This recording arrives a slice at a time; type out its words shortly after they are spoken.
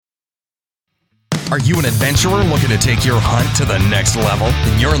Are you an adventurer looking to take your hunt to the next level?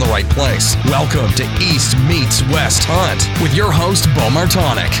 Then you're in the right place. Welcome to East Meets West Hunt with your host, Bo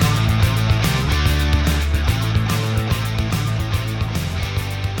Martonic.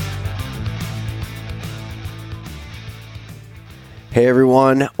 Hey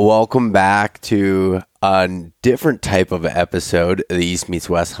everyone, welcome back to a different type of episode of the East Meets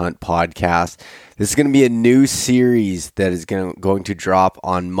West Hunt podcast. This is going to be a new series that is going to drop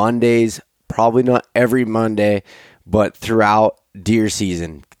on Mondays, probably not every Monday, but throughout deer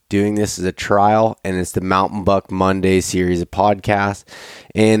season. Doing this as a trial, and it's the Mountain Buck Monday series of podcasts.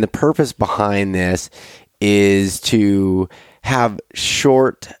 And the purpose behind this is to have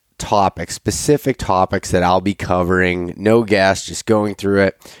short topics, specific topics that I'll be covering, no guests, just going through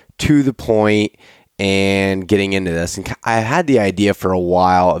it to the point and getting into this. And I had the idea for a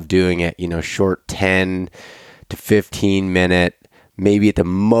while of doing it, short 10 to 15 minute, maybe at the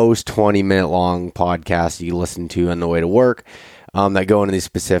most 20-minute long podcasts you listen to on the way to work that go into these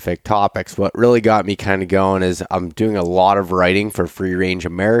specific topics. What really got me kind of going is I'm doing a lot of writing for Free Range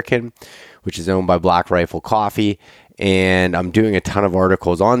American, which is owned by Black Rifle Coffee. And I'm doing a ton of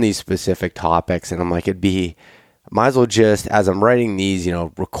articles on these specific topics. And I'm like, might as well just, as I'm writing these,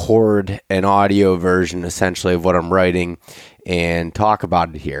 record an audio version essentially of what I'm writing and talk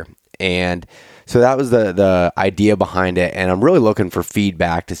about it here. And so that was the idea behind it. And I'm really looking for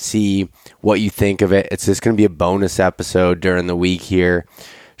feedback to see what you think of it. It's just going to be a bonus episode during the week here,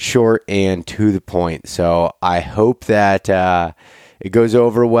 short and to the point. So I hope that it goes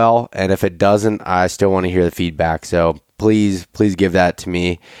over well, and if it doesn't, I still want to hear the feedback. So please give that to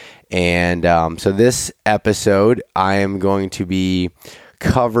me. And so this episode, I am going to be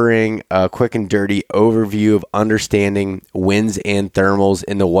covering a quick and dirty overview of understanding winds and thermals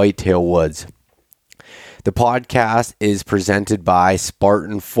in the whitetail woods. The podcast is presented by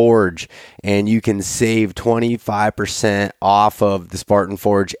Spartan Forge, and you can save 25% off of the Spartan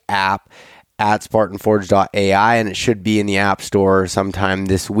Forge app at spartanforge.ai, and it should be in the App Store sometime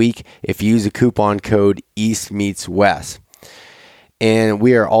this week if you use a coupon code EastMeetsWest. And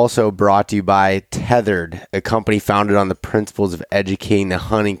we are also brought to you by Tethered, a company founded on the principles of educating the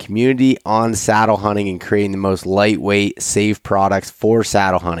hunting community on saddle hunting and creating the most lightweight, safe products for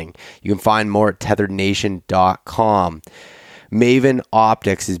saddle hunting. You can find more at tetherednation.com. Maven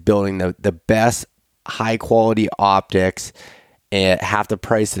Optics is building the best high-quality optics at half the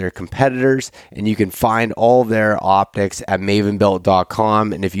price of their competitors, and you can find all of their optics at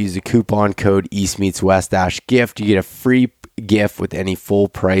mavenbuilt.com. And if you use the coupon code EastMeetsWest-gift, you get a free gift with any full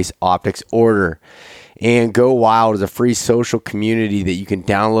price optics order. And Go Wild is a free social community that you can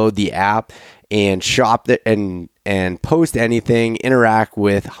download the app and shop and post anything, interact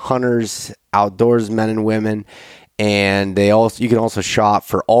with hunters, outdoors men and women. And you can also shop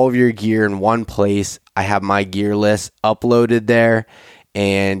for all of your gear in one place. I have my gear list uploaded there.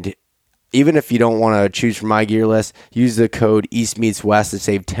 And even if you don't want to choose from my gear list, use the code EastMeetsWest to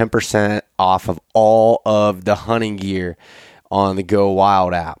save 10% off of all of the hunting gear on the Go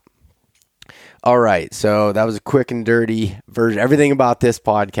Wild app. All right, so that was a quick and dirty version. Everything about this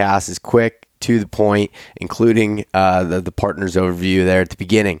podcast is quick, to the point, including the partners overview there at the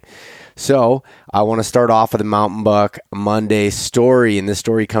beginning. So I want to start off with a Mountain Buck Monday story, and this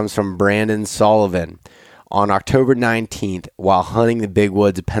story comes from Brandon Sullivan. On October 19th, while hunting the big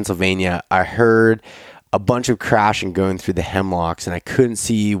woods of Pennsylvania, I heard a bunch of crashing going through the hemlocks, and I couldn't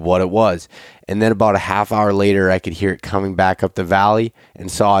see what it was. And then about a half hour later, I could hear it coming back up the valley and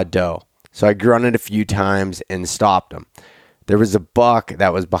saw a doe. So I grunted a few times and stopped him. There was a buck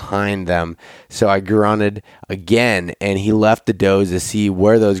that was behind them, so I grunted again, and he left the does to see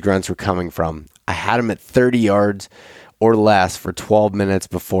where those grunts were coming from. I had him at 30 yards or less for 12 minutes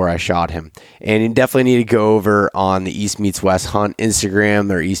before I shot him. And you definitely need to go over on the East Meets West Hunt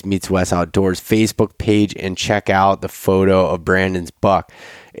Instagram or East Meets West Outdoors Facebook page and check out the photo of Brandon's buck.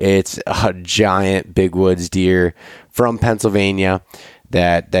 It's a giant big woods deer from Pennsylvania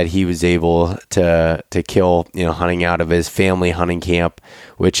that he was able to kill, hunting out of his family hunting camp,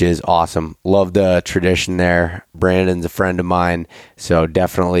 which is awesome. Love the tradition there. Brandon's a friend of mine, so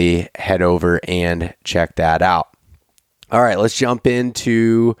definitely head over and check that out. All right, let's jump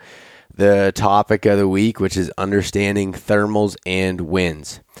into the topic of the week, which is understanding thermals and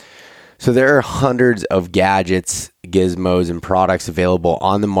winds. So there are hundreds of gadgets, gizmos, and products available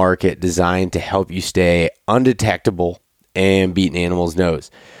on the market designed to help you stay undetectable and beat an animal's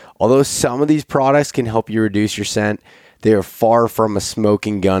nose. Although some of these products can help you reduce your scent, they are far from a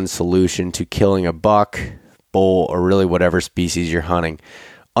smoking gun solution to killing a buck, bull, or really whatever species you're hunting.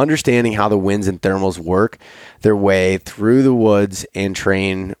 Understanding how the winds and thermals work their way through the woods and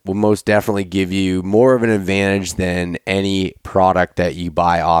terrain will most definitely give you more of an advantage than any product that you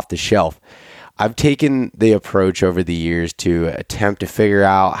buy off the shelf. I've taken the approach over the years to attempt to figure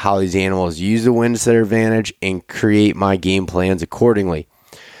out how these animals use the wind to their advantage and create my game plans accordingly.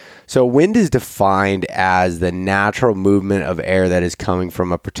 So wind is defined as the natural movement of air that is coming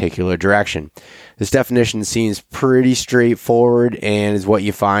from a particular direction. This definition seems pretty straightforward and is what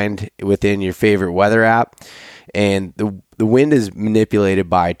you find within your favorite weather app. And the wind is manipulated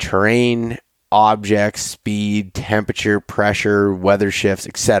by terrain, objects, speed, temperature, pressure, weather shifts,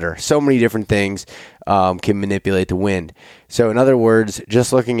 etc. So many different things can manipulate the wind. So in other words,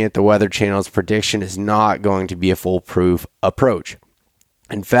 just looking at the Weather Channel's prediction is not going to be a foolproof approach.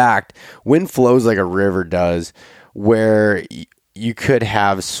 In fact, wind flows like a river does, where you could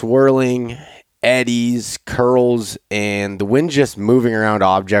have swirling, eddies, curls, and the wind just moving around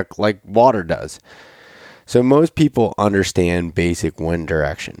object like water does. So most people understand basic wind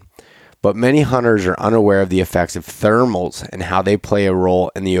direction, but many hunters are unaware of the effects of thermals and how they play a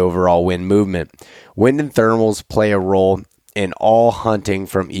role in the overall wind movement. Wind and thermals play a role in all hunting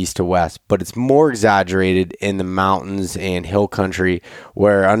from east to west, but it's more exaggerated in the mountains and hill country,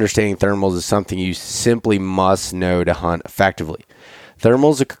 where understanding thermals is something you simply must know to hunt effectively.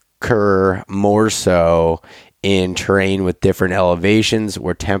 Thermals occur more so in terrain with different elevations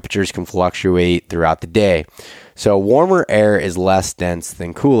where temperatures can fluctuate throughout the day. So warmer air is less dense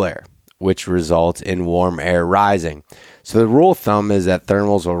than cool air, which results in warm air rising. So the rule of thumb is that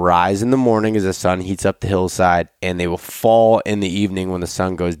thermals will rise in the morning as the sun heats up the hillside, and they will fall in the evening when the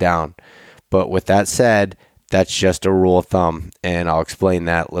sun goes down. But with that said, that's just a rule of thumb, and I'll explain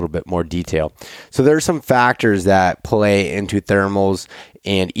that a little bit more detail. So there are some factors that play into thermals,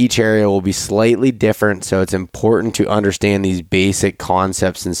 and each area will be slightly different, so it's important to understand these basic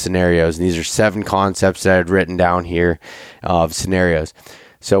concepts and scenarios. And these are 7 concepts that I've written down here of scenarios.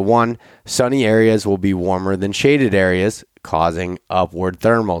 So 1, sunny areas will be warmer than shaded areas, causing upward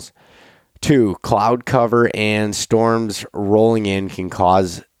thermals. 2, cloud cover and storms rolling in can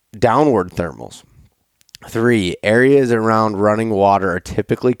cause downward thermals. 3, areas around running water are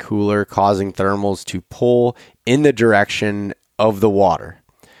typically cooler, causing thermals to pull in the direction of the water.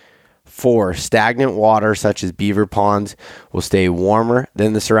 4, stagnant water such as beaver ponds will stay warmer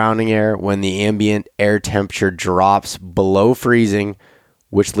than the surrounding air when the ambient air temperature drops below freezing,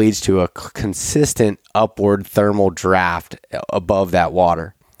 which leads to a consistent upward thermal draft above that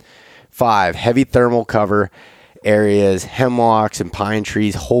water. 5, heavy thermal cover areas, hemlocks and pine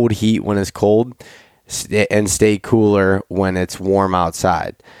trees hold heat when it's cold and stay cooler when it's warm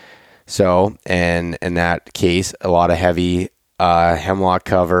outside. So, and in that case, a lot of heavy hemlock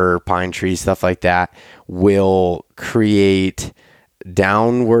cover, pine trees, stuff like that will create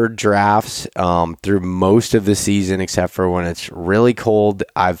downward drafts through most of the season, except for when it's really cold.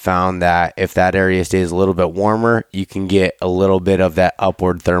 I've found that if that area stays a little bit warmer, you can get a little bit of that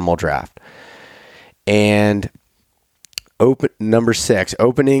upward thermal draft. And number 6,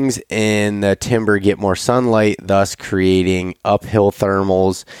 openings in the timber get more sunlight, thus creating uphill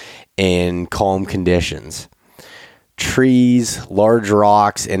thermals in calm conditions. Trees, large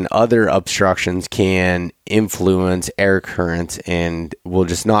rocks, and other obstructions can influence air currents and will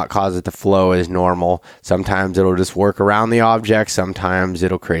just not cause it to flow as normal. Sometimes it'll just work around the object. Sometimes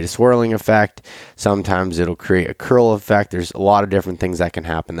it'll create a swirling effect. Sometimes it'll create a curl effect. There's a lot of different things that can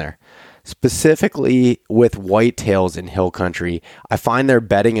happen there. Specifically with whitetails in hill country, I find their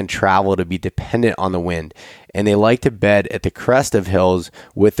bedding and travel to be dependent on the wind, and they like to bed at the crest of hills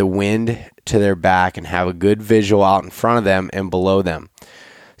with the wind to their back and have a good visual out in front of them and below them.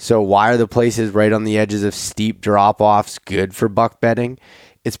 So why are the places right on the edges of steep drop-offs good for buck bedding?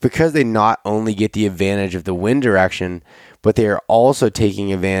 It's because they not only get the advantage of the wind direction, but they are also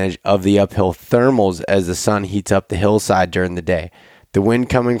taking advantage of the uphill thermals as the sun heats up the hillside during the day. The wind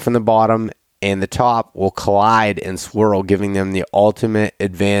coming from the bottom and the top will collide and swirl, giving them the ultimate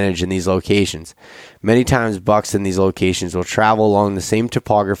advantage in these locations. Many times bucks in these locations will travel along the same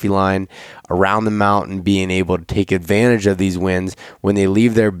topography line around the mountain, being able to take advantage of these winds when they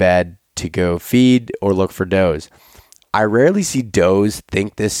leave their bed to go feed or look for does. I rarely see does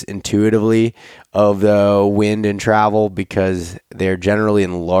think this intuitively of the wind and travel because they're generally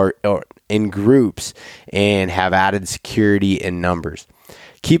in groups and have added security in numbers.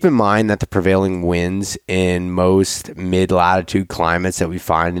 Keep in mind that the prevailing winds in most mid-latitude climates that we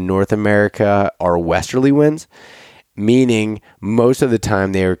find in North America are westerly winds, meaning most of the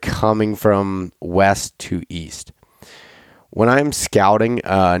time they are coming from west to east. When I'm scouting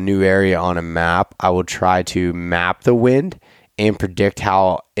a new area on a map, I will try to map the wind and predict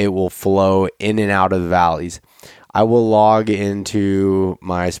how it will flow in and out of the valleys. I will log into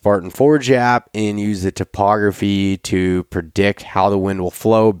my Spartan Forge app and use the topography to predict how the wind will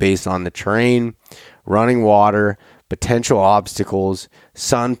flow based on the terrain, running water, potential obstacles,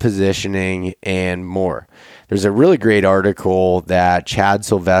 sun positioning, and more. There's a really great article that Chad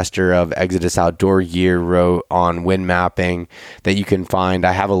Sylvester of Exodus Outdoor Gear wrote on wind mapping that you can find.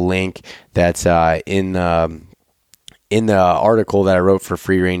 I have a link that's in the article that I wrote for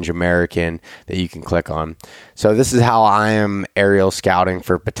Free Range American that you can click on. So this is how I am aerial scouting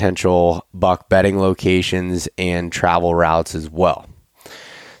for potential buck bedding locations and travel routes as well.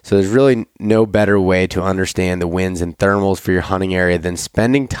 So there's really no better way to understand the winds and thermals for your hunting area than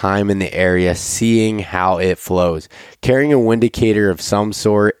spending time in the area seeing how it flows. Carrying a windicator of some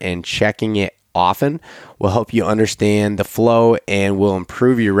sort and checking it often will help you understand the flow and will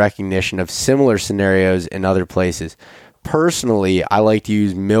improve your recognition of similar scenarios in other places. Personally, I like to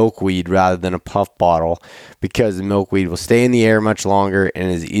use milkweed rather than a puff bottle because the milkweed will stay in the air much longer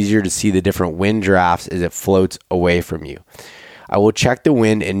and is easier to see the different wind drafts as it floats away from you. I will check the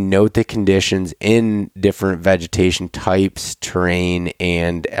wind and note the conditions in different vegetation types, terrain,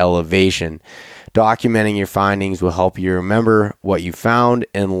 and elevation. Documenting your findings will help you remember what you found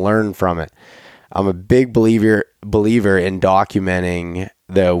and learn from it. I'm a big believer in documenting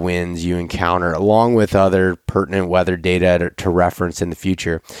the winds you encounter along with other pertinent weather data to reference in the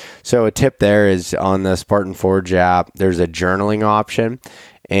future. So a tip there is on the Spartan Forge app, there's a journaling option.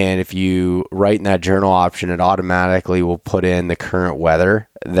 And if you write in that journal option, it automatically will put in the current weather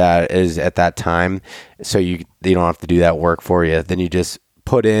that is at that time. So you don't have to do that work for you. Then you just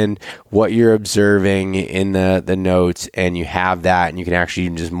put in what you're observing in the notes, and you have that, and you can actually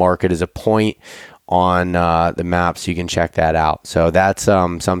just mark it as a point on the map so you can check that out. So that's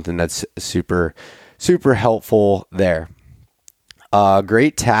something that's super, super helpful there. A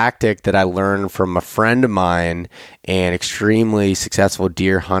great tactic that I learned from a friend of mine, an extremely successful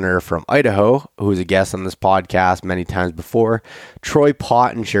deer hunter from Idaho, who's a guest on this podcast many times before, Troy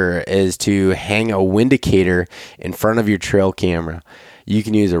Pottinger, is to hang a windicator in front of your trail camera. You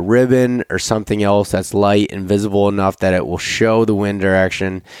can use a ribbon or something else that's light and visible enough that it will show the wind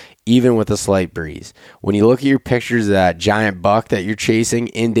direction even with a slight breeze. When you look at your pictures of that giant buck that you're chasing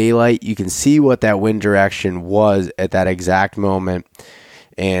in daylight, you can see what that wind direction was at that exact moment.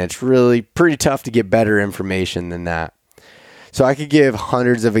 And it's really pretty tough to get better information than that. So I could give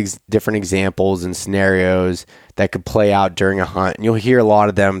hundreds of different examples and scenarios that could play out during a hunt. And you'll hear a lot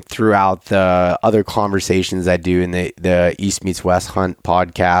of them throughout the other conversations I do in the East Meets West Hunt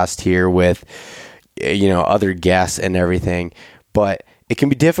podcast here with, other guests and everything. But it can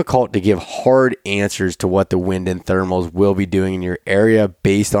be difficult to give hard answers to what the wind and thermals will be doing in your area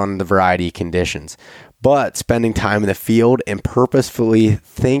based on the variety of conditions. But spending time in the field and purposefully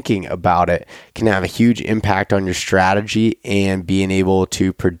thinking about it can have a huge impact on your strategy and being able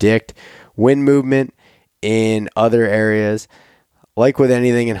to predict wind movement in other areas. Like with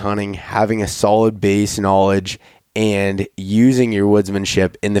anything in hunting, having a solid base knowledge and using your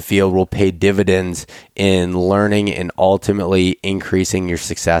woodsmanship in the field will pay dividends in learning and ultimately increasing your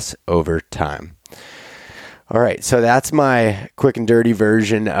success over time. All right, so that's my quick and dirty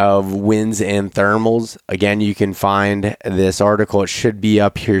version of winds and thermals. Again, you can find this article. It should be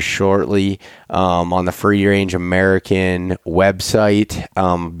up here shortly on the Free Range American website.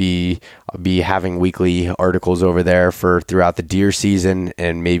 I'll be having weekly articles over there for throughout the deer season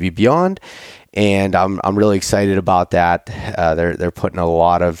and maybe beyond. And I'm really excited about that. They're putting a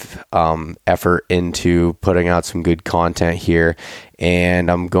lot of effort into putting out some good content here, and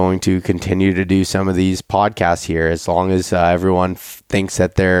I'm going to continue to do some of these podcasts here as long as everyone thinks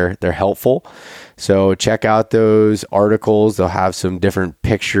that they're helpful. So check out those articles. They'll have some different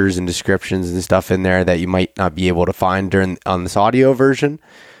pictures and descriptions and stuff in there that you might not be able to find on this audio version,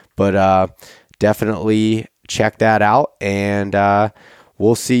 but definitely check that out. And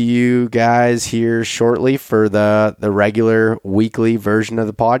we'll see you guys here shortly for the regular weekly version of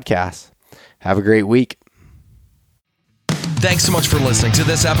the podcast. Have a great week. Thanks so much for listening to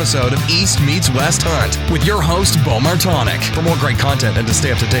this episode of East Meets West Hunt with your host, Bo Martonic. For more great content and to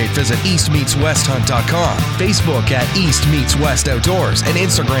stay up to date, visit eastmeetswesthunt.com, Facebook at East Meets West Outdoors, and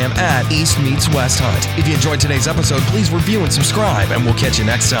Instagram at East Meets West Hunt. If you enjoyed today's episode, please review and subscribe, and we'll catch you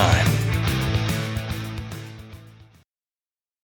next time.